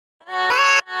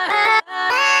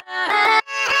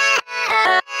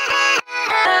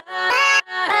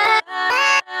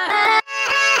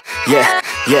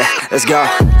Yeah, let's go.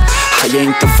 I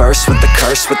ain't the first with the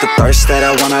curse, with the thirst that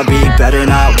I wanna be better,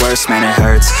 not worse, man it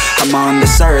hurts. I'm on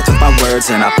this earth with my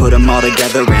words and I put them all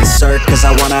together, insert, cause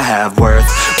I wanna have worth.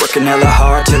 Working hella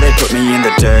hard till they put me in the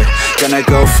dirt. Gonna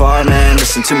go far, man,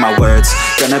 listen to my words.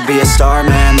 Gonna be a star,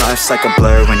 man, life's like a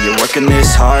blur. When you're working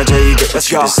this hard, yeah, you get what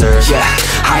you deserve. Yeah,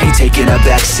 I ain't taking a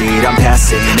backseat, I'm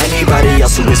passing anybody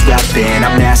else who is rapping.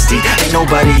 I'm nasty, ain't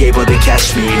nobody able to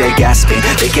catch me. They gasping,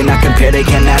 they cannot compare, they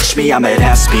can't match me. I'm at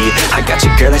half speed, I got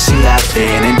your girl and she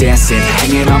laughing and dancing,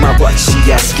 hanging on my butt, she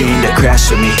asking to crash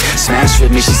with me, smash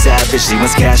with me, she savage, she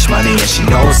wants cash money, and she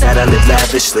knows that I live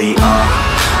lavishly.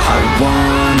 I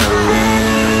wanna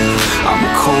live, I'm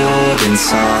cold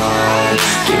inside,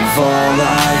 give all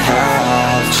I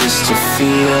have just to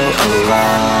feel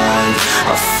alive.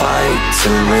 I fight to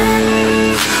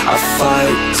live, I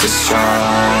fight to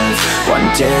strive, one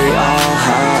day I'll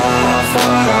have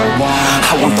what I want.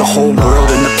 I want the whole world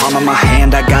in the palm of my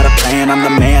hand, I got a plan, I'm the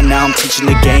man, now I'm teaching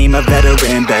the game, a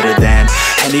veteran, better than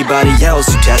anybody else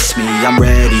who tests me. I'm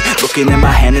ready, looking at my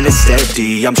hand and it's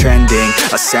steady. I'm trending,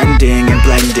 ascending and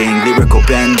blending, lyrical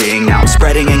bending. Now I'm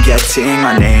spreading and getting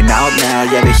my name out now.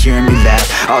 Yeah, they hearing me laugh,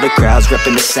 all the crowds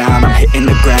repping the sound. I'm hitting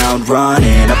the ground,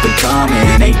 running, up and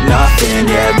coming, ain't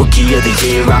nothing. Yeah, rookie of the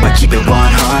year, I'ma keep it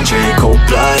 100.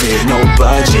 Cold-blooded, no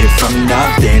budget, from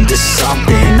nothing to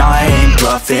something. I ain't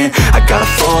bluffing, I got a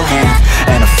full hand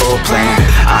and a full plan.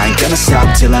 I ain't gonna stop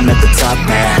till I'm at the top,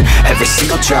 man. Every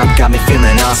single drop got me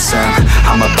feeling awesome.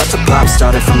 I'm about to pop,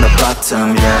 started from the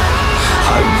bottom, yeah.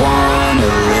 I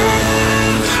wanna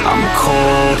live, I'm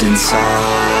cold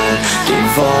inside,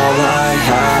 give all I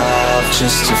have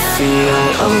just to feel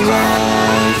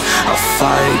alive. I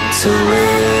fight to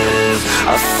live,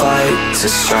 I fight to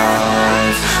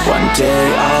strive, one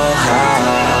day I'll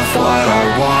have